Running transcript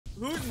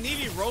Who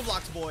needy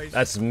Roblox boys?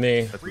 That's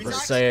me.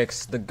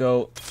 Resaix, the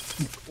GOAT.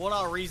 What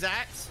up,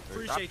 Resaix?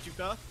 Appreciate you,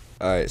 cuh.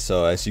 Alright,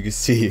 so as you can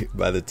see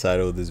by the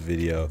title of this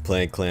video,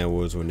 playing Clan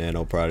Wars with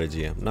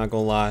NanoProdigy. I'm not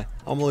gonna lie,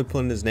 I'm only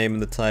putting his name in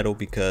the title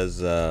because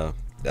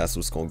that's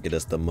what's gonna get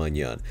us the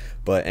money on.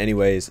 But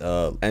anyways,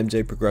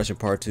 MJ Progression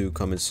Part 2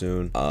 coming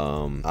soon.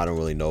 I don't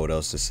really know what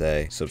else to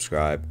say.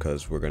 Subscribe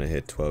because we're gonna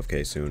hit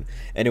 12K soon.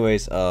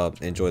 Anyways,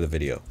 enjoy the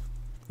video.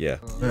 Yeah.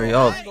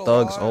 Y'all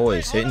thugs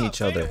always hitting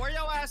each other. Where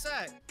your ass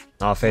at?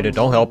 Nah, Faded,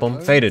 don't help him.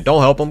 Faded,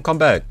 don't help him. Come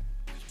back.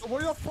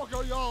 Where the fuck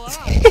are y'all at?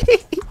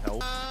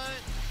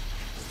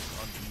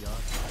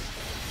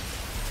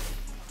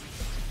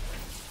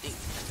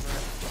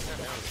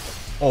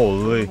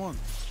 Holy. Bro,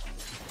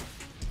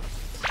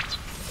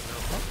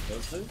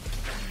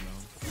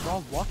 I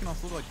was walking, I was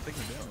still like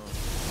taking it down.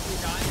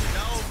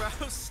 No,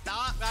 bro,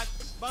 stop that.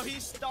 Bro,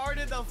 he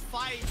started the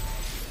fight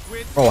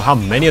with. Bro, how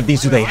many of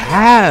these do they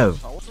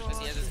have?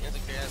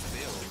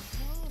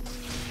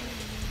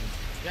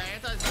 Yeah,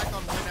 Anti's back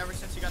on win ever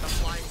since he got the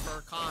flying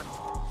fur con.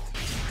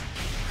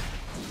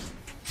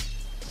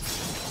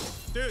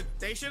 Dude,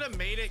 they should have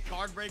made it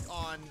guard break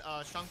on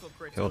Shunko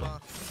crit. Killed him.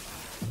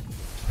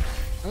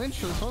 I think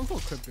sure some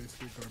people could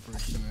basically go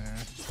breaks in there.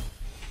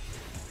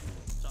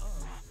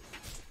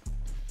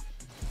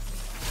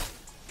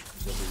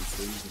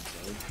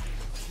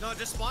 No,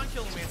 just spawn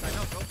kill him, Anti.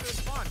 No, go for the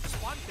spawn. Just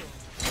spawn kill him.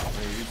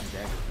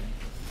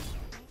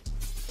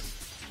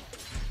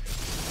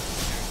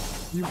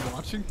 You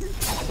watching? Yeah,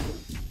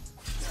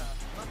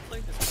 I'm not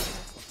playing this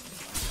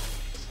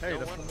game. Hey,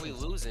 no one we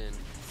losing.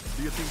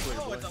 Be a team player,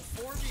 No, boy. it's a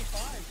 4v5,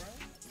 bro.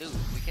 Dude,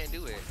 we can't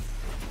do it.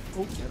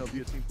 Oh, yeah, no, be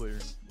a team player.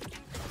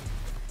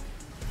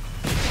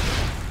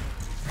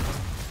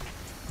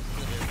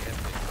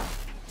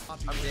 I'm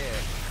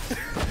dead.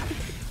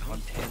 I'm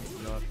dead.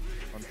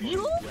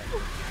 You?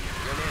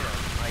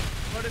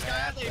 Bro, this guy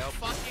has a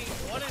fucking.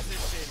 What is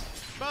this shit?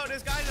 Bro,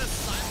 this guy's a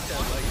silent.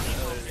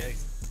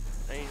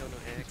 I ain't on no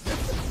hex.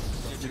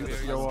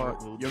 Yo,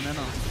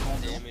 Nano, calm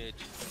down.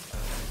 Damage.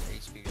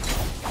 HP.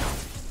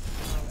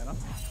 Nano?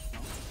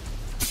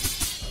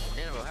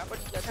 Nano, how about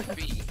you got the B?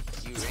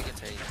 You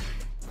orangutan.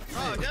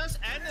 Bro, just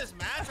end this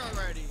match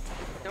already.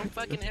 Don't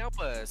fucking help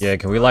us. Yeah,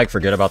 can we like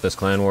forget about this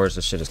Clan Wars?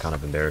 This shit is kind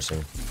of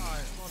embarrassing.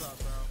 Alright, hold up,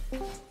 bro.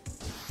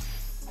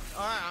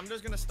 Alright, I'm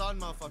just gonna stun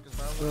motherfuckers,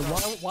 bro.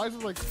 Why is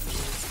it like...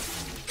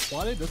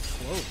 Why did this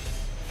close?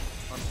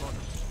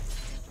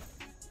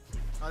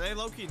 Are they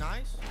low-key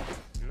nice?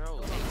 No,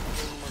 they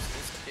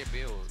almost their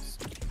builds.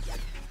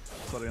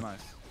 So they're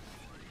nice.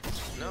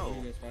 No.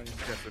 Yes,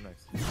 they're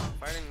nice.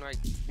 Fighting like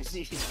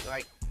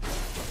like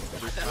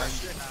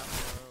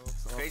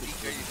crazy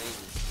things.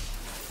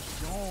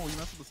 Yo, you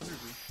messed with the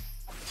synergy.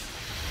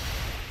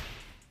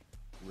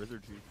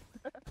 Wizardry.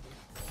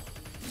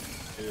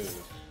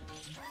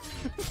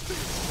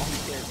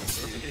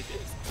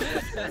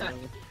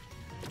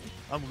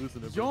 I'm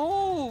losing it.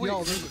 Yo, wait.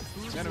 Yo,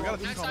 man, we got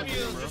a Next time you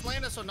just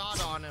land a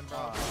Sonata on him,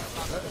 bro.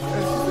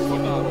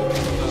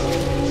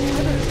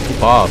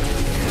 Bob.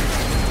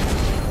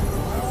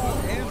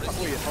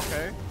 Wait,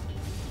 okay.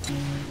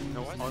 No,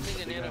 why is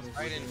the Nano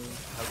fighting?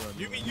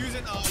 You be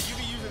using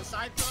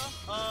side pro,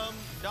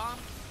 Dom?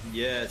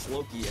 Yeah, it's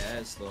low-key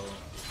ass though. I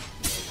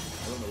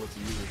don't know what to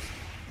use.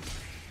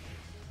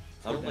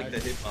 I don't like the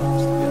hitbox, to be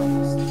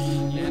honest.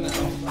 Yeah, no,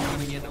 I'm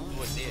gonna get them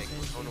to a dick.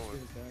 Oh no.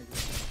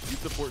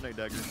 Use the Fortnite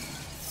dagger.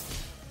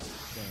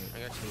 I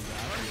got you.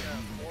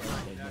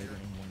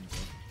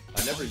 I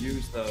never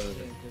used the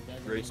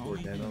Gray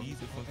Sword Nano.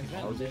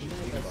 I was actually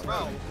thinking about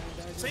Bro,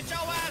 it. sit your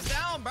ass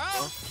down, bro!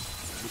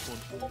 Which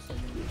one?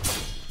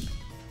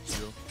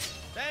 Yo.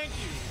 Thank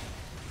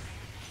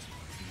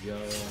you! Yo.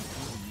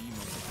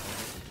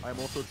 I'm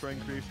also trying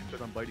creation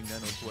because I'm biting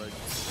Nano's swag.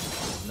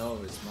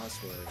 No, it's my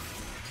swag.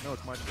 No,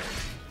 it's my swag.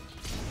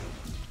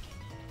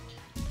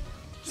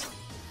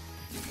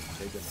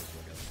 Take it, my swag.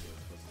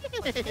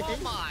 Oh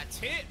my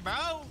tit,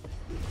 bro!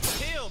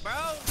 Chill,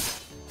 bro!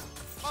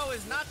 Oh,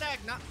 it's not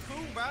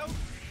cool, bro.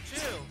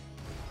 Chill.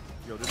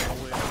 Yo, there's no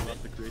way I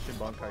lost the creation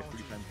Bankai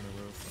 3 times in a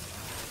row.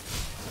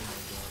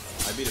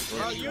 I beat it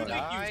first Bro, try. you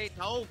think you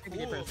so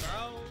cool, bro.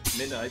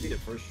 Minna, I beat it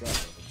first try.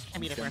 I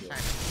beat it first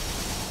time.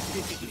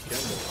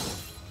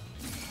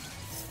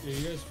 Yeah,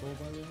 you guys full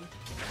by the way?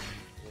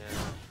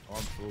 Yeah. Oh,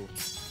 I'm full.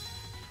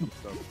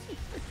 So,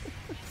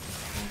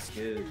 I'm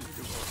scared.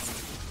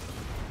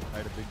 I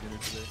had a big dinner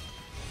today.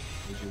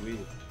 What'd you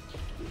eat?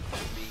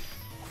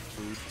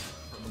 Food.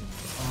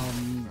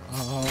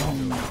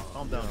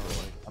 Calm down, bro.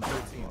 I'm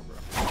 13, bro.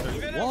 You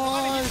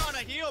trying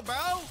to heal,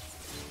 bro?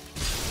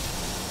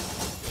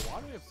 Why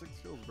do we have 6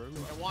 kills, bro?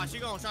 And watch, you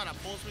gonna try to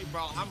pulse me,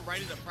 bro. I'm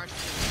ready to pressure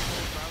you,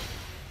 bro.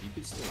 You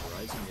could still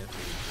rise me after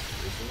the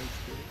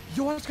Resaix.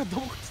 Yo, I just got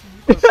double.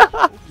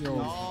 Yo,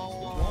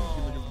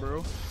 No.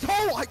 bro.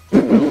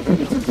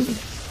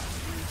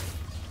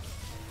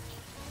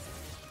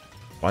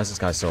 Why is this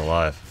guy still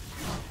alive?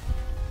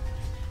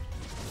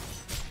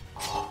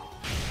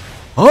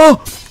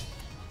 Oh!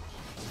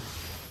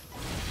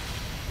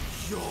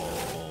 Yo.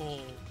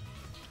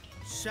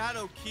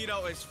 Shadow Keto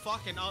is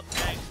fucking up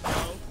next,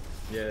 bro.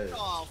 Yeah,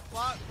 Oh,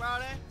 fuck,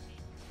 brother.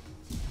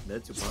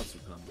 that Tupatsu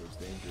combo is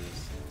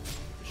dangerous.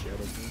 The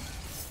Shadow Moon.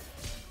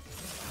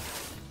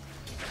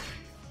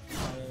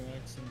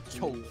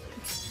 Yo.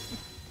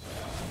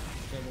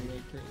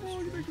 Oh,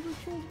 you're making this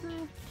troll,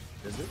 bro.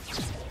 Is it?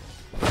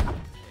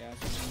 Yeah,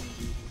 so I'm gonna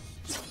do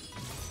this.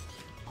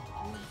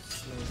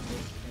 Slow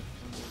motion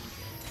combo.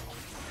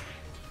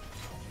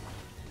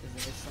 Because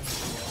if it's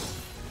something else,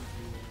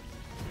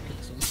 Okay,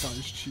 so this guy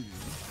is cheating.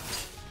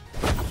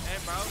 Hey,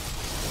 bro.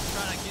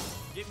 Trying to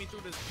get me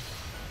through this.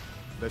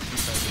 That's you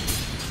fighting.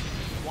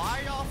 Why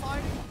are y'all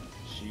fighting?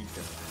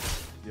 Sheeta.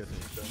 Yes,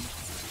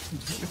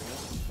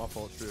 it's my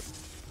fault, Trip.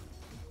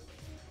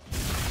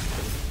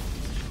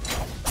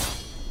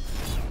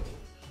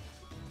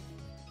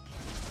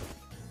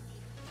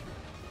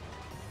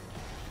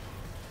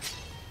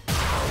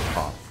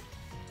 Off.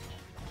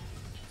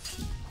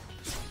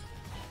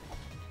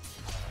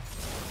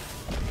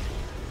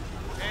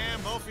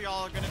 And both of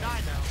y'all are gonna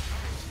die now.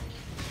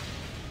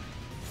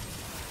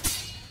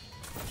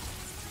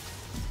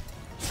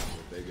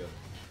 There you go.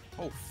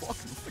 Oh, fuck.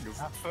 This nigga's.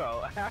 Afro.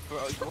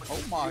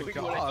 Oh my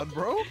god,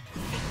 bro.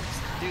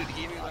 Dude,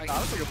 he even like. Nah,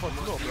 this nigga fucked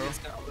me up, bro. I'm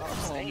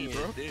Come on, me, saying,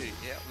 bro. dude,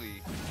 yeah, we.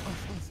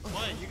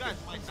 What? You guys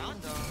might not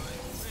die.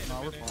 Wait Nah,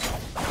 a we're minute.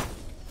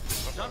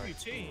 fine.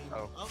 WT.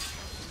 Oh.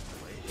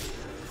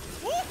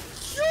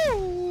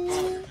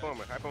 Woo!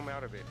 Former, hype him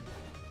out of it.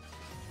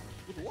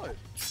 With what?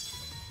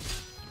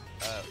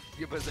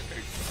 Give us a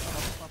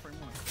That's not frame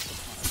one.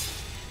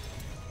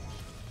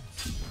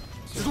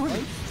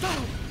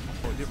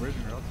 Oh, get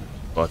raising her up.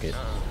 Fuck it.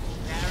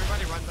 Yeah,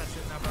 everybody runs that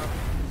shit now, bro.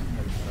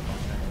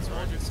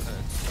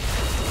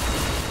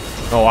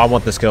 Oh, I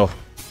want this kill.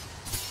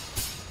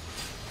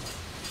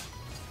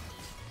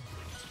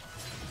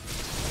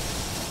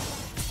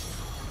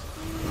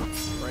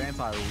 Bro,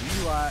 anti,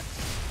 relax.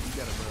 You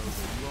got it, bro.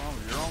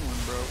 You're on one,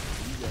 bro.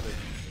 You got it.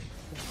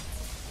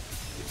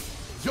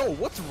 Yo,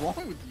 what's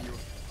wrong with you?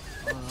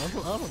 I don't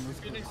know.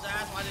 Phoenix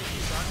ass, why they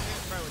keep running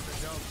it? Bro, it's a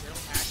joke. They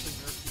don't actually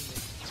nerf Phoenix.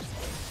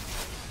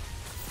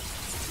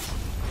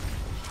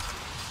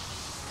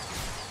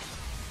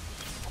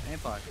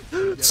 Anti.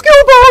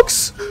 Skill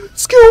box!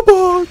 Skill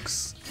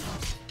box!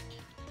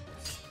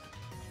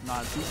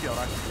 Nah, CC out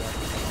actually.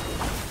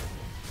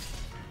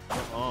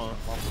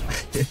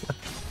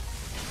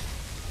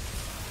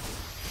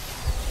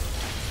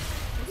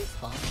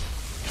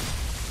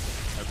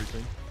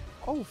 Everything.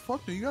 Oh,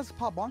 fuck, do you guys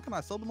pop bonk and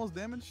I sell the most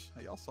damage?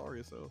 Hey, y'all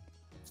sorry, so.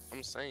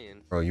 I'm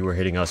saying. Bro, you were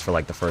hitting us for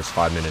like the first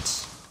 5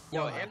 minutes.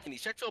 Yo, Anthony,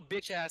 shut your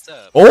bitch ass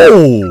up.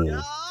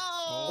 Oh!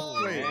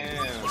 Oh! Wait.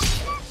 Damn.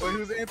 Wait,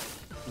 who's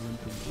Anthony?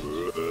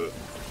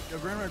 Yo,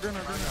 Grandma.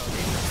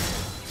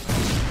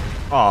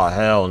 Oh,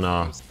 hell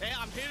no. Hey,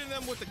 I'm hitting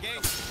them with the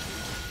ganks.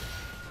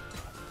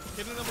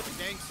 Hitting them with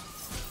the ganks.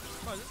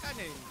 Bro, this guy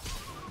named.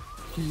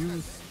 He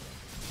used.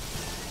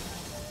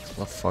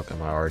 What the fuck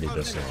am I already Bro,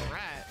 this this low? nigga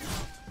rat.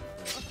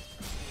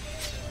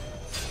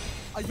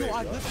 Yo,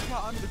 I just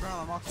got under the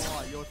ground, I'm not gonna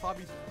lie. Yo, it's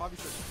Bobby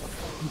shit.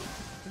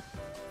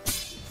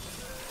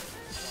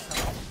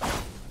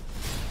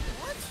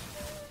 What?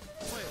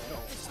 Wait, no.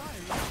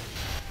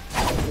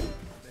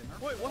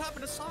 Wait, what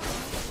happened to Sonic?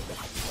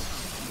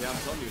 Yeah, I'm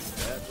telling you, it's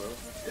bad, bro.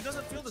 It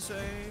doesn't feel the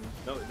same.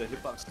 No, the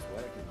hitbox is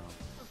wacky now.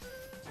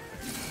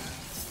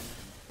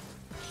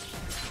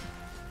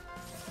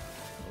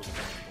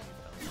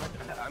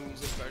 I'm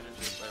using version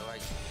shit, but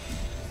like,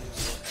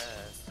 so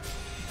ass.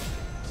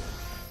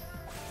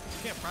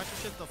 You can't pressure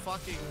shit the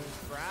fucking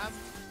grab?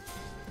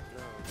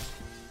 No.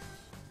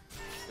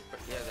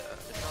 Yeah,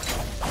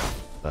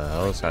 the The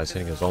hell, this guy's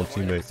hitting his own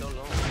teammate. So long.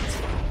 I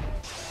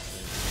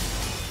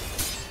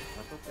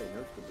thought they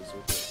nerfed the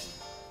bazooka.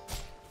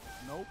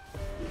 Nope.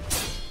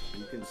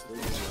 You can still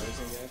use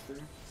rising after.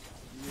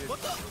 What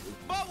the?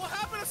 Bro, what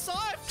happened to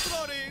side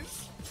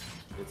floaties?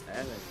 It's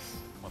Alex.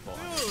 My fault.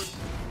 Dude.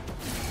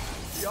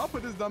 Yeah, I'll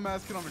put this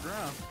dumbass kid on the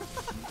ground.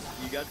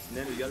 You got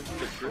Nano, you gotta do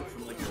the grip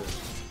from like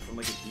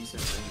a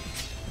decent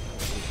range.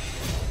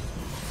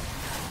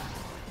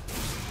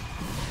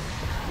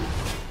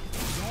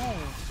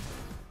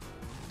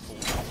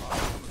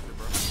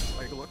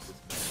 Like, look.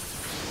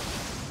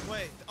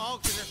 Wait, oh,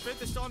 cause their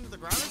fifth is still under the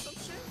ground or some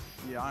shit?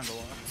 Yeah, I ain't gonna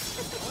lie.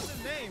 What's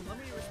his name? Let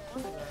me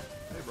respond to that.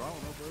 Hey, bro, I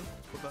don't know, bro.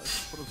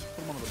 Put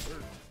him on the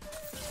third.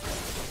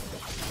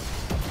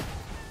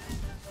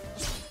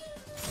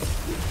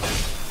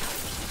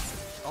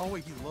 Oh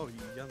wait, he's low. He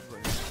has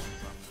like.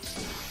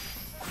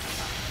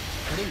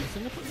 I didn't miss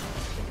anything.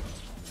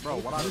 Bro,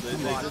 what I They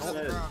told just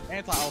said,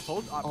 Anti, I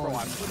told bro,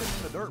 I put it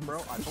in the dirt, bro.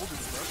 I told you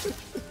this, bro.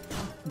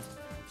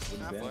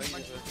 Have fun,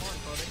 like your porn,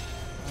 Cody.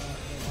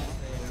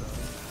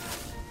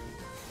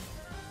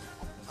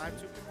 I have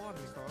 2 people on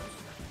me, Carlos.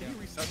 Can you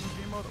reset this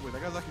game mode? Wait,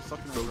 that guy's actually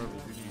sucking the server.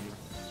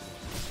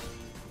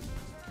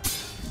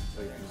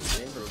 oh yeah, he's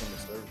game or on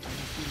the server.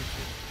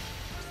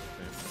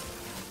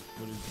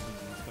 What is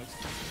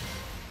text?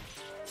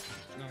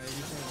 No,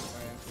 you said it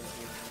right after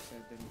I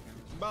said didn't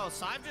count. Bro,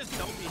 Sive just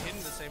don't be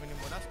hitting the same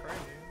anymore. That's crazy.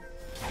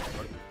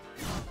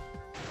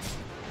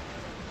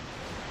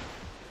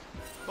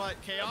 But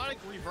Chaotic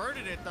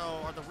reverted it though.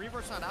 Are the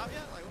reverts not out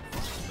yet? Like, what the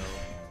fuck? No,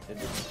 it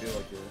doesn't feel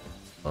like it.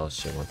 Oh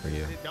shit, one for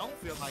you. It don't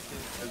feel like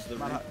it.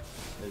 Because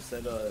they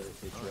said it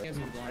Can't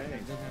be blocking.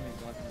 It doesn't have me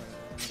blocking right.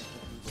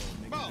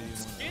 Bro,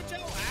 get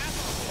your ass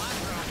on the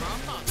background, bro.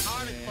 I'm not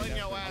tired of putting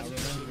your ass in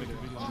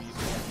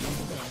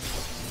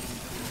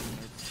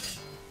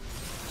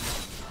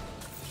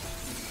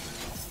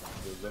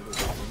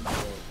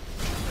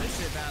this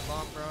shit bad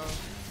luck, bro.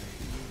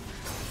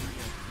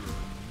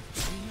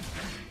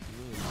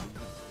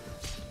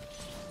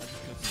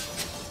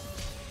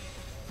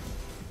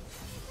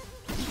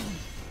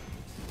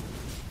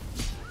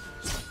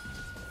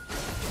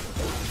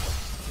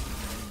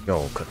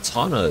 Yo,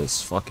 Katana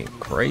is fucking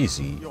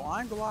crazy. Yo,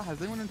 I ain't gonna lie.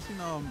 Has anyone seen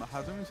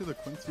the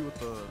Quincy with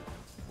the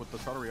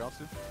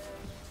Tadariatsu?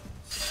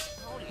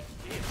 Holy shit,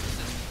 this is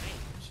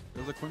strange.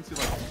 There's a Quincy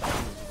like with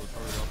the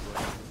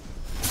Tadariatsu.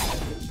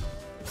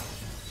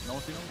 No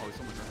one seen him? Oh, he's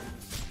somewhere.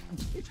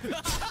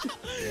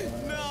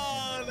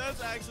 No,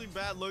 that's actually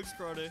bad looks,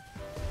 Crody.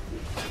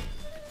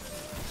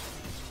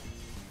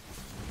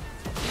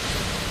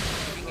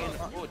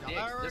 Oh, dick,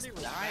 just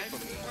die for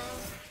me.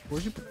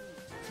 Where'd you put?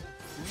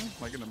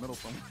 Like in the middle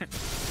somewhere. I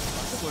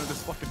just wanted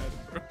this fucking head,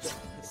 bro. It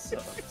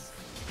sucks.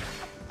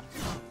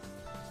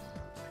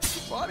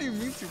 Why do you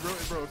mean to, bro?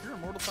 Bro, if you're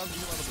immortal time,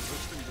 you out of the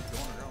position, you just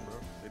going around, bro.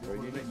 Bro,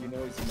 you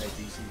know he's in that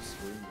DC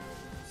screen.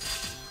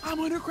 I'm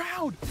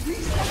underground!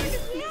 He's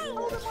underground!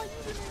 What am I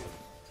using it?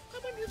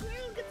 I'm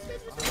underground! Get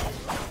this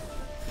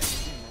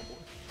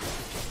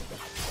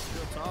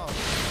Real tall.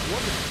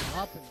 What is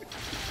happening?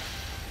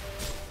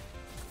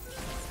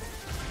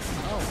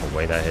 The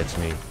way that hits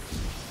me.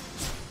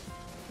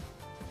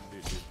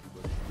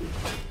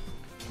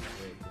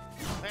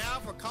 Hey,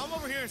 Alpha, come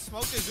over here and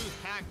smoke this dude's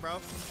pack, bro.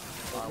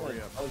 where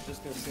you at? I was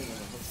just gonna say that.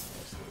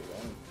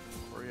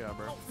 Where you at, I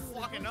bro? don't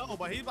fucking know,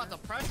 but he's about to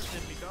pressure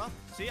hit me, duh.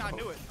 See, I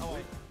knew it. Oh,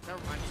 wait. Never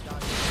mind, he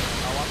died.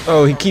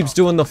 Oh, he keeps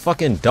doing the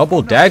fucking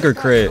double dagger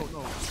crit.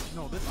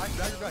 No, this I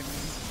dagger back.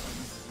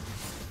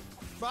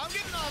 Bro, I'm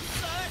getting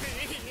upset.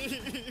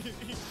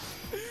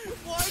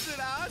 Why is it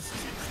ass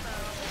cheeks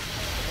now?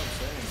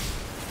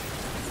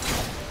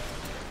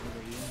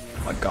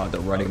 My god, they're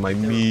running my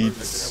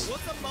meats.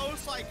 What's the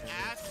most, like,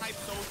 ass type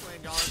social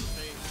in y'all's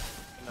face?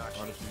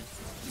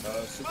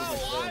 Bro,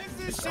 why is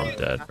this shit? I'm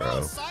dead,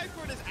 bro.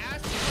 Cypher is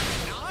ass cheeks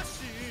like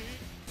Nashi.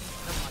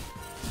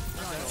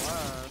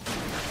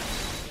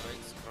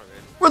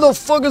 Where the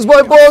fuck is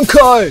my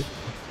Bankai?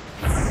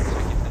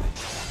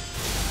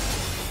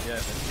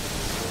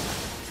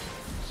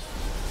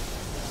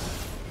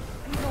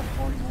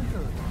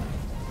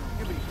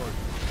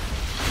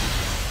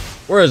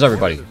 Where is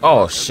everybody?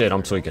 Oh shit,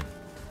 I'm tweaking.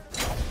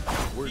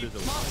 Where is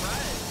it?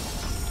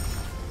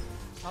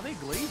 How they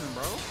glazing,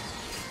 bro?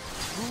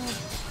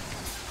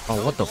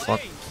 Oh, what the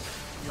fuck?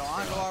 Yo,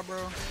 I ain't gonna lie, bro.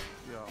 Yo,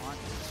 I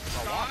ain't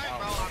Alright,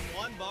 bro, I'm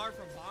one bar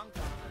from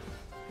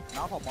Bankai.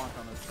 Now I'll bonk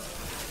on this, bro.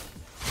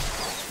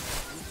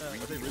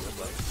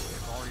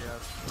 Sorry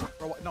ass.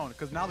 Bro, what? No,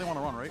 because now they want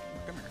to run, right?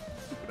 Come here,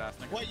 stupid ass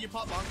nigga. What, you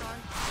pop Bankai?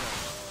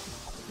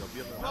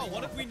 Bro,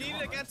 what if we need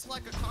it against,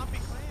 like, a compy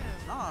clan?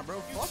 Nah, bro,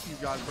 fuck you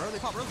guys, bro. They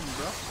pop revenue,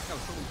 bro. I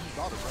gotta show them who's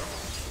got it, bro.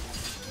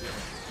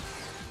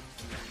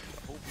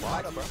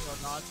 Why, bro?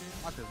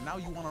 Because now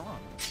you want to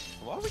run.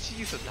 Why would you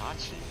use a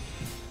Dachi?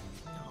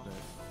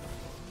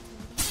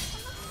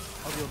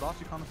 Oh, the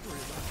Odachi connoisseur,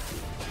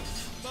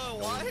 yeah. Bro,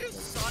 why is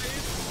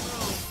Science?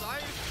 Bro,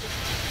 Science.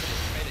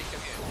 Fade it,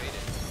 come here, fade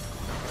it.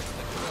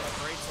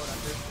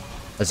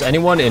 Has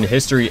anyone in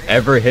history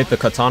ever hit the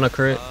katana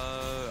crit?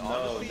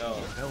 No, they didn't.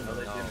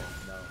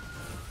 No.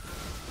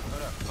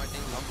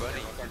 I'm running,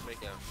 you guys break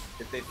down.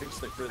 If they fix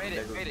the crit, Fade they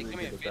it, would fade it, be come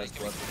here, the fade it, best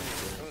come here.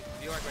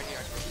 weapon. You are right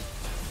here,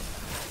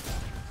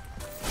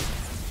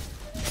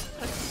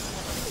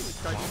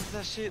 Why does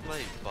that shit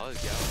like bug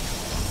out?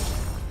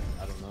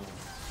 I don't know.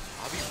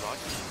 I'll be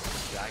rocking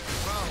dagger.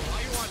 Bro,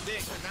 why you want dick?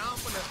 Cause now I'm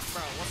gonna.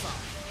 Bro, what's up?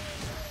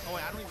 Oh,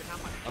 wait, I don't even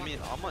have my. I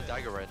mean, I'm on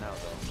dagger right now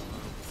though.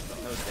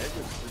 No,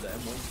 Dagger's for the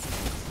M1.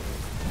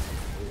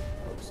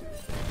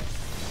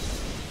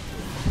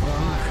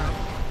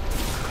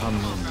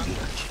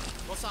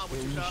 What's up with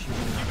you, Duff?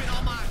 You've been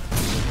on my.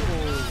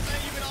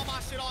 You've been on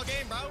my shit all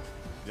game, bro.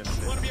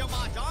 You wanna be on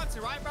my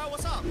Johnson, right, bro?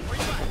 What's up? Where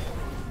you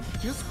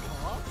at? Just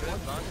pop? Good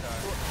Bankai.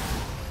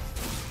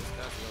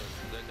 That's close.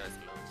 That guy's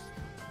close.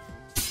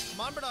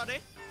 Come on, brother.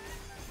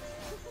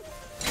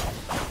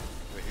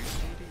 Wait, who's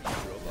cheating?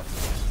 Roblox.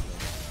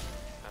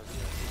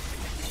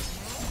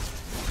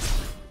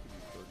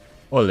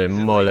 Ole Is it,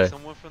 like, mole.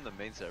 someone from the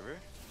main server?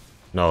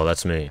 No,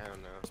 that's me. I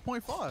don't know. It's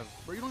 0.5,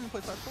 bro. You don't even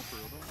play side for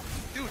real, bro.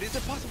 Dude, is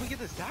it possible we get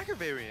this dagger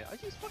variant? I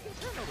used fucking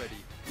turn already.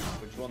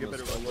 Which one? The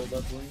solo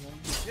leveling one?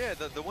 Yeah,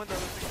 the one that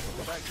looks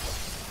like a back.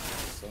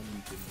 Some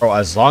you can. Bro,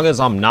 as long as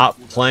I'm not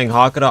playing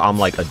Hakata, I'm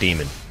like a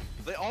demon.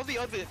 Like, all the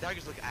other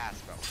daggers look ass,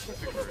 bro.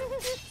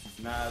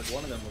 Nah,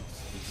 one of them looks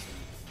decent.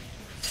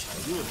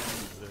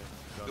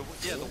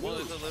 Yeah, the one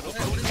that's a little.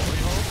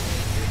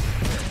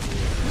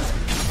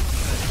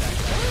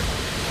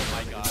 Oh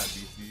my god.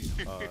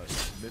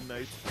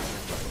 Midnight.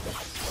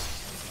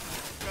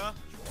 Yeah.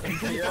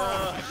 What?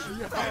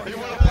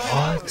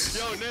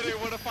 Yo, Nene, you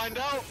wanna find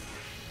out?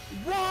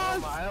 What?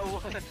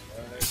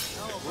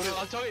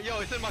 I'm talking. Yo,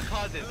 it's in my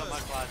closet. It's in my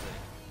closet.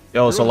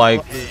 Yo, so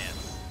like,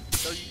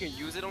 So you can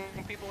use it on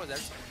people? Or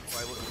that's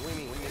why? What do you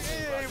mean? What do you mean?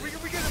 Hey, we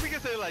can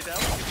say it like that.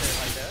 We can say it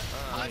like that.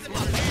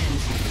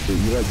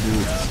 You got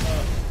dudes.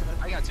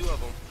 I got 2 of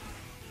them.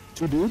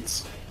 2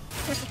 dudes?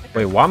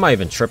 wait, why am I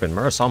even tripping?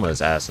 Murasama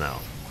is ass now.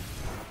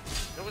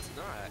 No, it's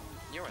not.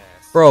 Your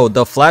ass. Bro,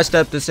 the flash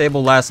step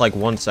disable lasts like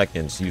 1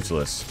 second. It's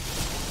useless.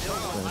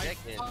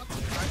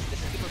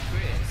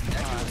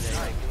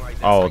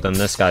 Oh, then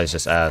this guy's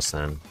just ass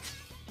then.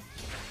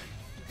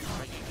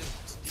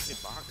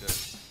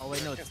 Oh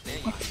wait, no, it's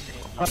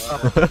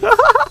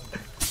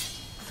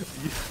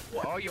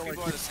all your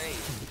people are the same.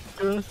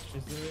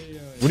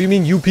 What do you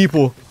mean, you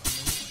people?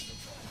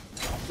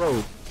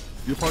 Bro,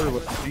 you're part of a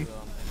team.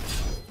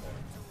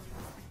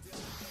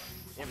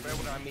 Yeah, bro,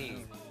 what do I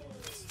mean?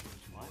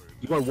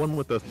 You are one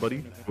with us,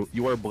 buddy.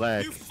 You are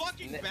black. You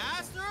fucking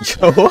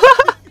bastard! Yo, what?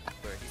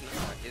 Bro, he's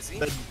not. Is he?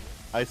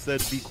 I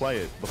said be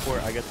quiet before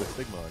I get the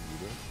stigma on you,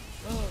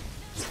 bro.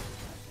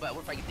 But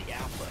what if I get the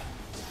alpha?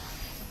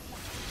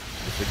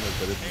 The stigma is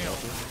better than the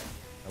alpha.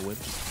 I win.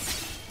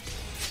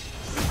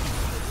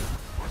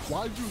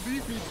 Why'd you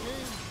leave me,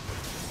 James?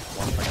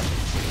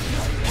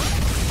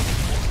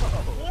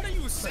 What are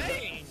you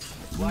saying?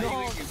 Why No, you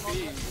making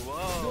me?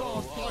 Whoa. No,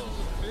 I'm talking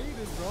to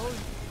Faden, bro.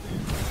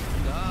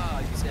 Nah,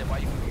 you said why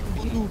you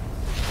making me?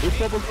 It's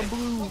bubbles and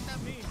blue. What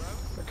that mean, bro?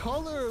 The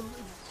color of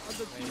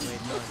the team.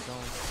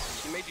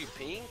 She made you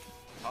pink?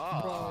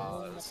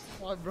 Bro,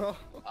 what, bro?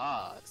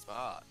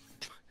 Stop.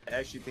 I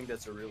actually think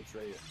that's a real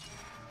trait.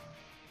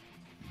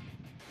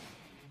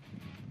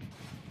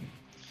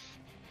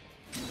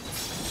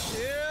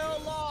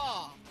 Chill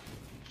off.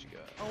 What you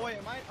got? Oh wait,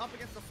 am I up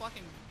against the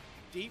fucking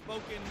deep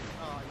woken?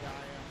 Oh yeah,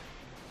 I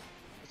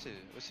am.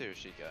 What's your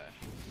shit guy?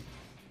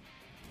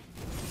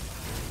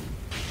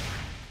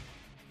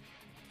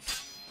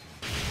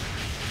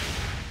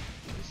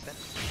 What's that?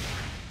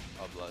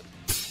 Oh, blood.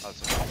 Oh,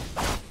 sorry.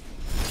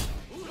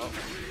 Oh.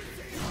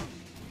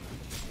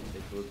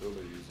 They both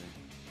they're using.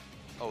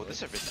 Oh, this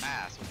server's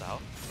ass. What the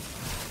hell?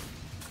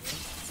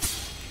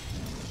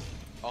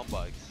 Oh,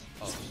 bugs.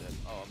 Oh shit.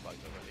 Oh, I'm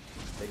bugged already.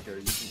 Take care,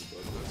 using the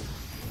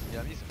both.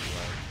 Yeah, I'm using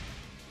blood.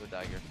 With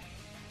dagger.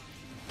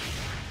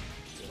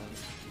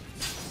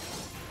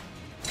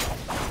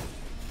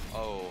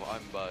 Oh,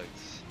 I'm bugged.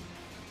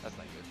 That's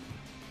not good.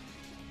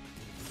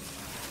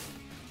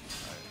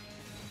 Alright.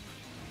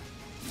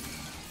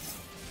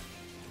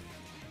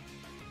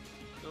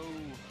 No.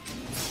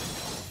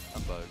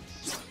 I'm bugged.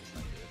 That's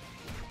not good.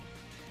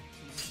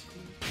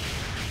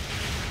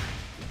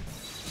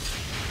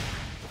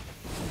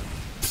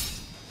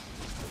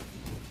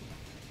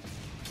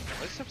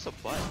 Why is this so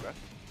butt, bro?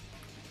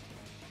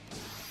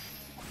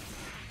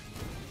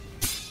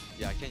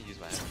 Yeah, I can't use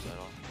my hammers at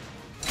all.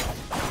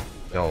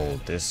 Yo,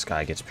 this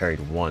guy gets parried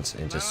once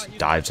and just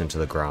dives into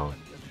the ground.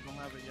 I don't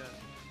have it yet.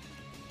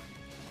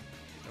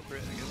 Go for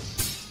it, I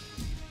guess.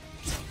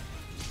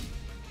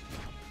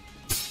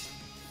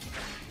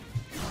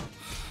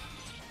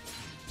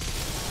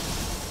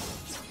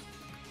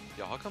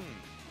 Yo, how come?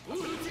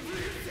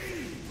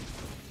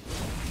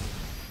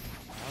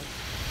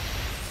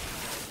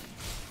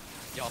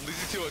 Yo, I'm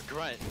losing to a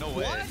grunt. No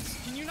way. What?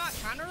 Can you not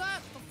counter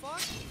that? The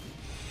fuck?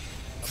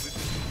 I'm losing to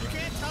a You grunt.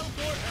 can't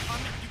teleport. I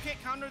mean, you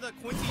can't counter the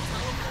Quincy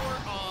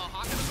teleport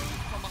Hakuna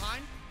move from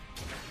behind.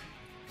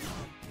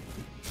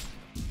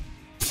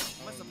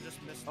 Must have just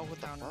missed. Oh, what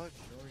the counter. fuck?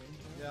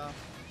 Yeah.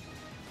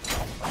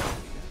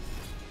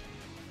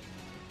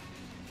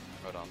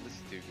 Hold on, this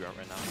is too grunt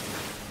right now. Just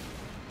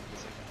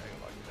a second, I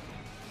gotta lock it in.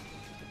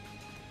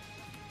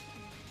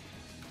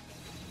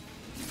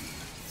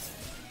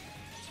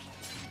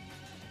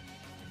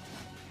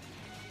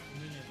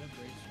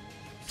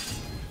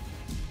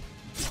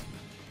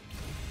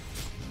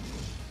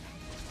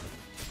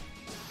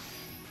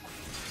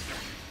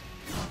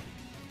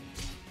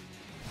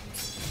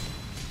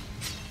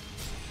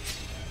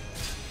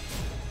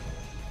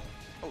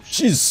 Oh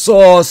shit.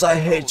 Jesus, I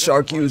hate Oh,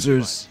 shark that's fine,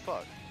 users.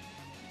 Fuck.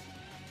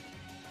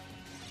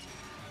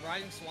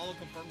 Rising Swallow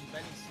confirms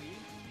Benny C.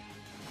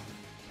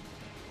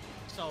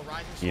 So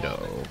Rising Keto.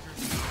 Swallow.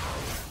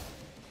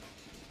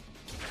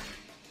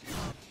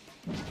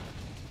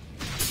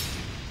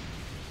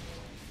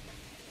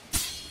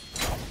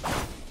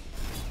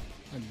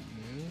 I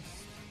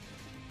missed.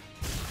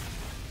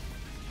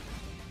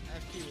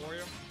 FP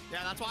Warrior.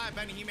 Yeah, that's why I have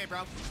Benny Hime, bro.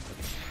 You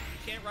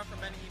can't run from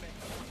Benny Hime.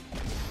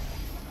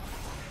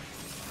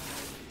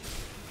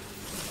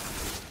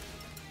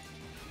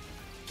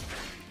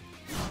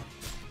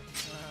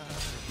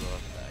 Blow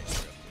up that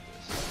dagger after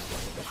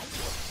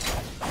this.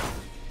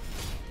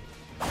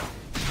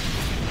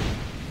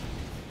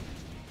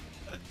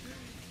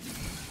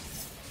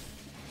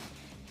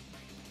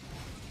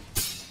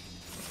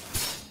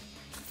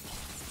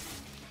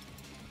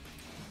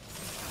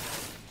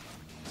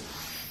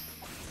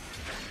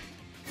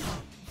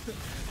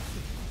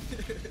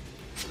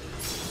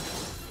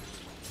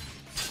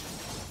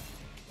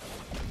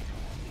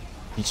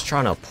 He's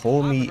trying to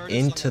pull me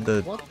into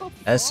the What the fuck?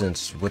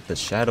 essence with the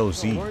Shadow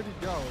Z. Where'd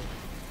he go?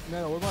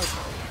 Nano, what about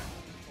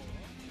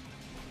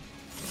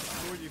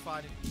Who are you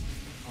fighting?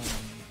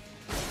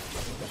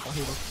 Oh, he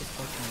looks so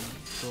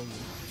fucking strong.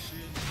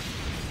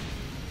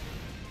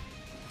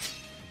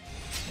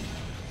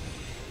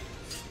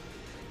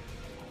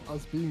 I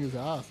was beating his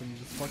ass and he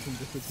just fucking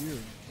disappeared.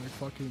 Like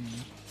fucking.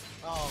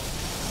 Oh.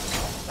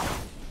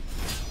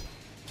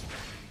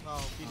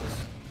 Oh,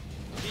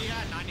 he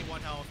had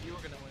 91 health. You were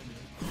gonna win.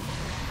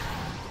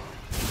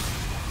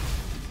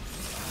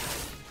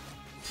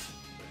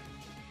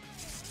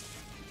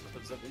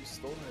 What's up? You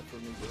stole it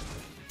from me, bro.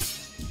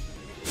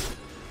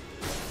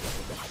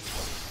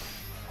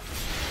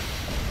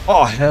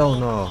 Oh, hell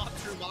no.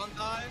 True long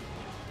time.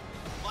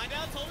 My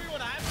dad told me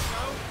what happened,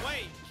 bro.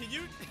 Wait, can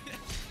you?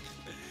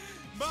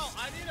 Bro,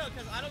 I need to,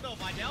 cause I don't know.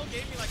 My dad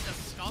gave me like the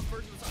scuff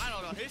version. I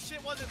don't know. His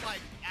shit wasn't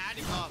like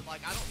adding up. Like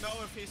I don't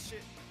know if his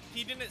shit.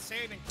 He didn't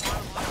say it in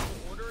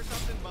chronological order or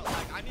something. But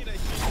like I need to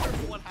hear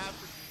what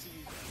happened.